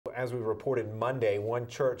As we reported Monday, one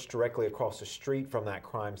church directly across the street from that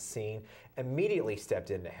crime scene immediately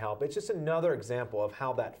stepped in to help. It's just another example of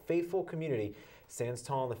how that faithful community stands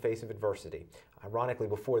tall in the face of adversity. Ironically,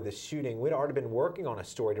 before this shooting, we'd already been working on a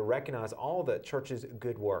story to recognize all the church's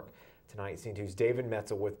good work. Tonight, CN2's David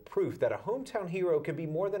Metzel with proof that a hometown hero can be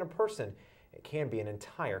more than a person. It can be an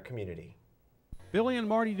entire community. Billy and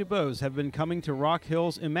Marty DuBose have been coming to Rock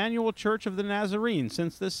Hill's Emmanuel Church of the Nazarene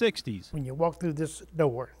since the 60s. When you walk through this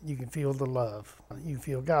door, you can feel the love. You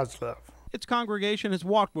feel God's love. Its congregation has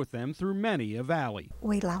walked with them through many a valley.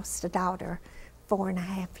 We lost a daughter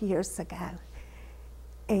 4.5 years ago,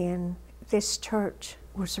 and this church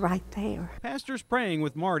was right there. Pastors praying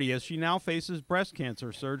with Marty as she now faces breast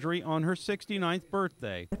cancer surgery on her 69th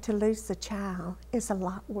birthday. To lose a child is a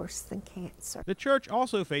lot worse than cancer. The church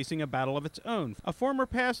also facing a battle of its own. A former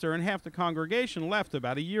pastor and half the congregation left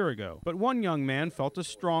about a year ago, but one young man felt a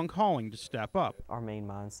strong calling to step up. Our main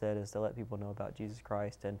mindset is to let people know about Jesus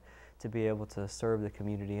Christ and to be able to serve the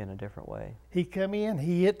community in a different way. He come in,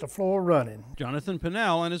 he hit the floor running. Jonathan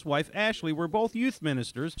Pannell and his wife Ashley were both youth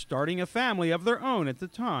ministers, starting a family of their own at the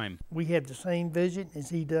time. We have the same vision as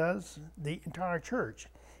he does, the entire church,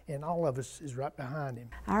 and all of us is right behind him.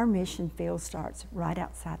 Our mission field starts right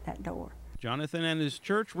outside that door. Jonathan and his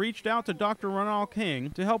church reached out to Dr. Ronald King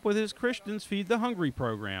to help with his Christians Feed the Hungry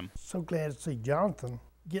program. So glad to see Jonathan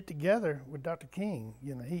get together with Dr. King.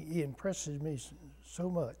 You know, he impresses me so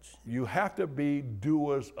much. You have to be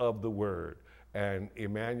doers of the word, and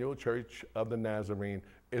Emmanuel Church of the Nazarene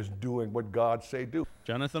is doing what God say do.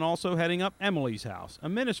 Jonathan also heading up Emily's House, a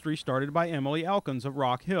ministry started by Emily Elkins of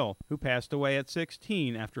Rock Hill, who passed away at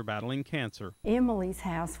 16 after battling cancer. Emily's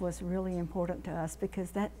house was really important to us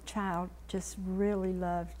because that child just really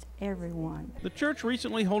loved everyone. The church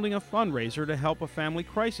recently holding a fundraiser to help a family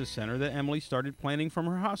crisis center that Emily started planning from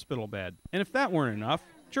her hospital bed. And if that weren't enough,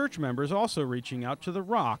 church members also reaching out to the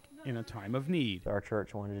Rock in a time of need. Our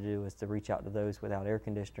church wanted to do was to reach out to those without air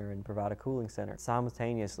conditioner and provide a cooling center.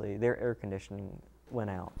 Simultaneously, their air conditioning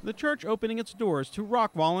went out. The church opening its doors to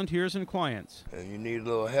Rock volunteers and clients. And you need a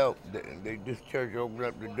little help, this church open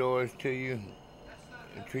up the doors to you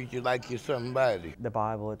and treat you like you're somebody. The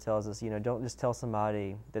Bible, it tells us, don't just tell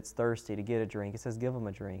somebody that's thirsty to get a drink. It says give them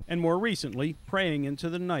a drink. And more recently, praying into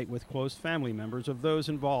the night with close family members of those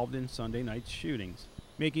involved in Sunday night's shootings,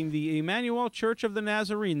 making the Emmanuel Church of the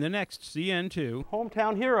Nazarene the next CN2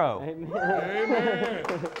 hometown hero. Amen. Amen.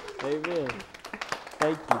 Amen.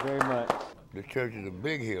 Thank you very much. The church is a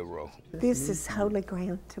big hero. This is holy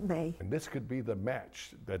ground to me. And this could be the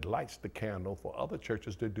match that lights the candle for other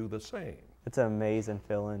churches to do the same. It's an amazing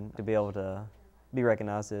feeling to be able to be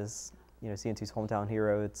recognized as CN2's hometown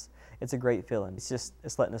hero. It's a gre's feeling.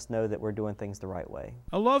 It's letting us know that we're doing things the right way.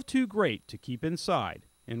 A love too great to keep inside.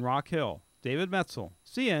 In Rock Hill, David Metzel,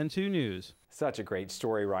 CN2 News. Such a great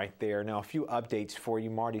story right there. Now, a few updates for you.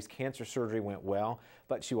 Marty's cancer surgery went well,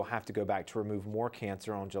 but she will have to go back to remove more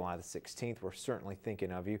cancer on July the 16th. We're certainly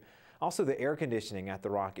thinking of you. Also, the air conditioning at the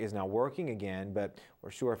Rock is now working again, but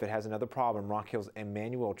we're sure if it has another problem, Rock Hill's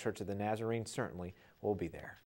Emmanuel Church of the Nazarene certainly will be there.